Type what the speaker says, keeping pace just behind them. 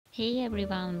Hey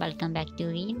everyone, welcome back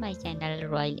to my channel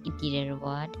Royal Interior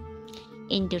World.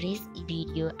 In today's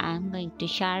video, I'm going to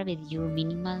share with you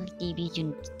minimal TV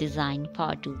unit design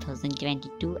for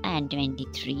 2022 and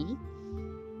 23.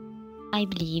 I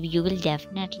believe you will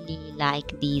definitely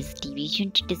like these TV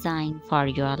unit design for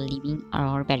your living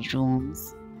or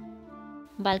bedrooms.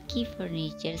 Bulky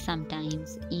furniture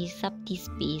sometimes eats up the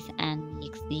space and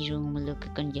makes the room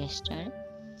look congested.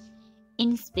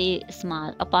 In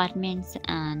small apartments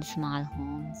and small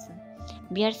homes,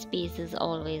 where space is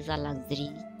always a luxury,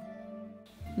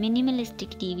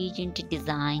 minimalistic TV unit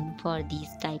design for these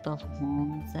type of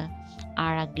homes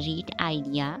are a great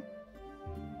idea.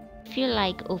 If you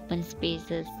like open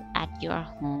spaces at your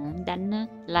home, then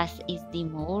less is the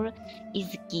more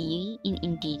is key in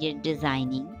interior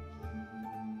designing.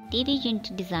 TV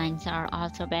unit designs are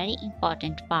also very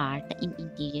important part in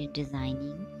interior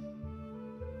designing.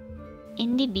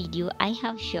 In the video, I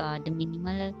have shared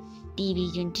minimal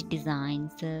TV unit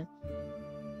designs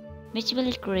which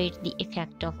will create the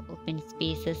effect of open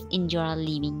spaces in your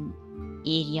living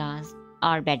areas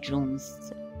or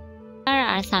bedrooms. There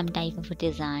are some type of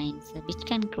designs which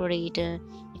can create a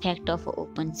effect of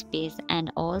open space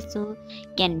and also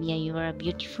can be your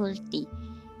beautiful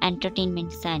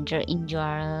entertainment center in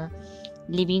your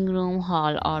living room,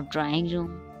 hall or drawing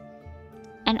room.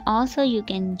 And also you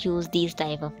can choose these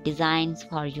type of designs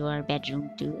for your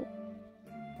bedroom too.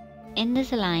 In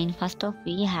this line, first off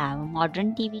we have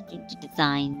modern TV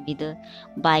design with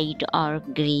white or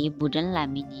grey wooden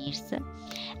laminates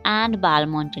and ball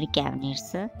mounted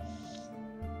cabinets.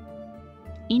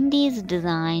 In these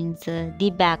designs,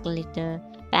 the backlit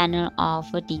panel of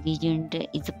a TV unit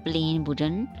is plain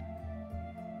wooden,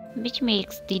 which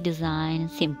makes the design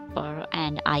simple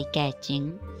and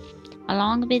eye-catching.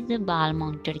 Along with the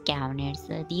ball-mounted cabinets,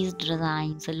 these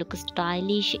designs look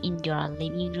stylish in your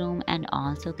living room and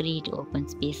also create open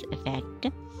space effect.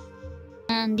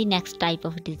 And the next type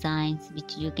of designs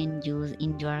which you can use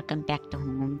in your compact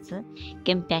homes,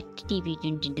 compact TV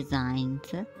unit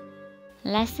designs.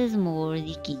 Less is more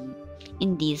the key.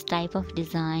 In these type of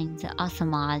designs, a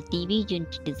small TV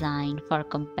unit design for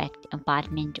compact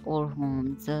apartment or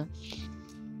homes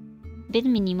with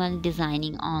minimal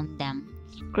designing on them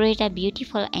create a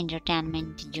beautiful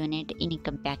entertainment unit in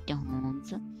compact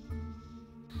homes.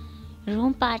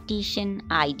 Room partition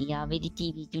idea with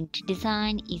TV unit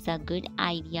design is a good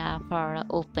idea for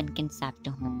open concept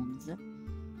homes.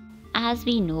 As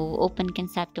we know, open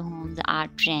concept homes are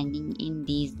trending in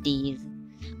these days.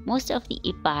 Most of the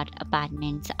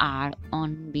apartments are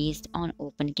based on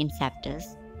open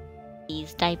concepts.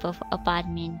 These type of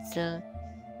apartments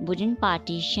wooden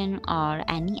partition or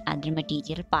any other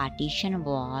material partition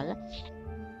wall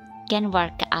can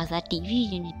work as a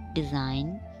TV unit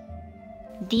design.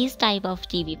 These type of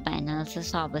TV panels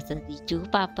serve the two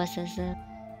purposes.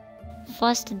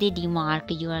 First, they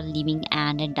demark your living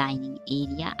and dining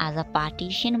area as a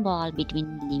partition wall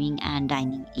between living and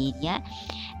dining area,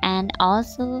 and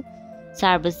also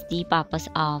serves the purpose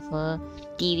of a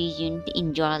TV unit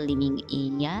in your living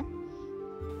area.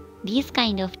 These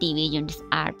kind of TV units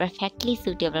are perfectly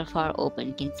suitable for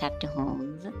open concept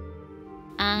homes.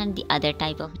 And the other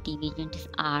type of TV units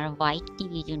are white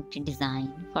TV unit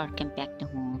design for compact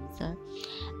homes.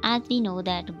 As we know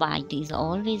that white is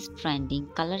always trending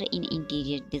color in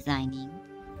interior designing,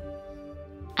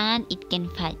 and it can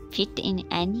fit in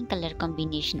any color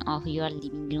combination of your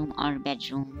living room or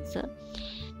bedrooms.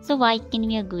 So white can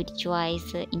be a good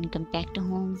choice in compact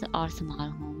homes or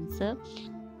small homes.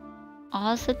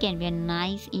 Also can be a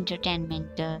nice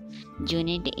entertainment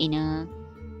unit in a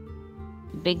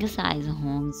big size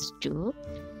homes too.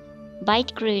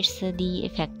 White creates the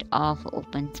effect of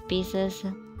open spaces.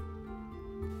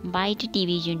 White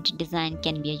TV unit design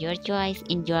can be your choice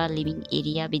in your living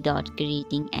area without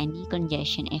creating any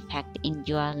congestion effect in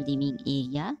your living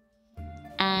area.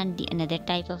 And the another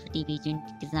type of TV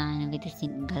unit design with a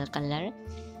single color,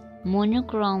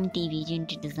 monochrome TV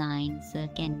unit designs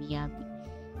can be a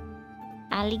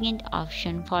elegant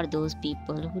option for those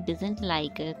people who doesn't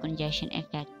like a congestion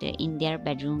effect in their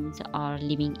bedrooms or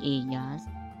living areas.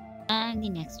 And the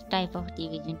next type of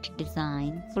TV unit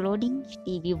design, floating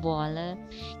TV wall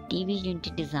TV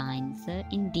unit designs.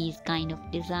 In these kind of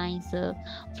designs,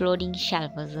 floating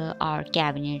shelves or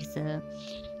cabinets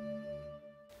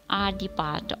are the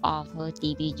part of a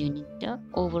TV unit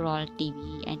overall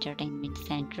TV entertainment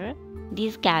center.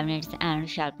 These cabinets and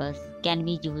shelves can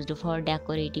be used for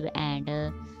decorative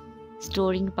and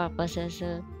storing purposes,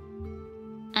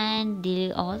 and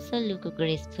they also look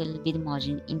graceful with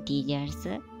modern interiors.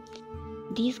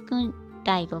 These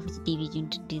type of TV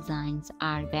unit designs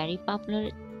are very popular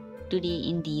today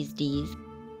in these days.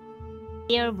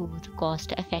 They are both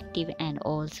cost effective and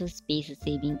also space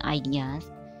saving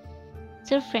ideas.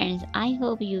 So friends, I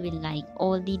hope you will like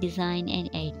all the design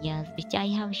and ideas which I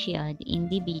have shared in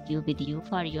the video with you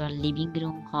for your living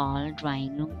room, hall,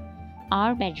 drawing room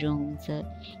or bedrooms.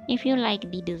 If you like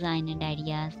the design and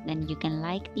ideas, then you can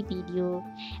like the video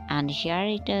and share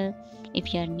it.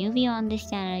 If you are newbie on this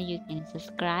channel, you can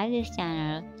subscribe this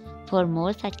channel for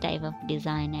more such type of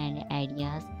design and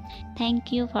ideas.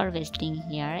 Thank you for visiting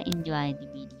here. Enjoy the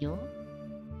video.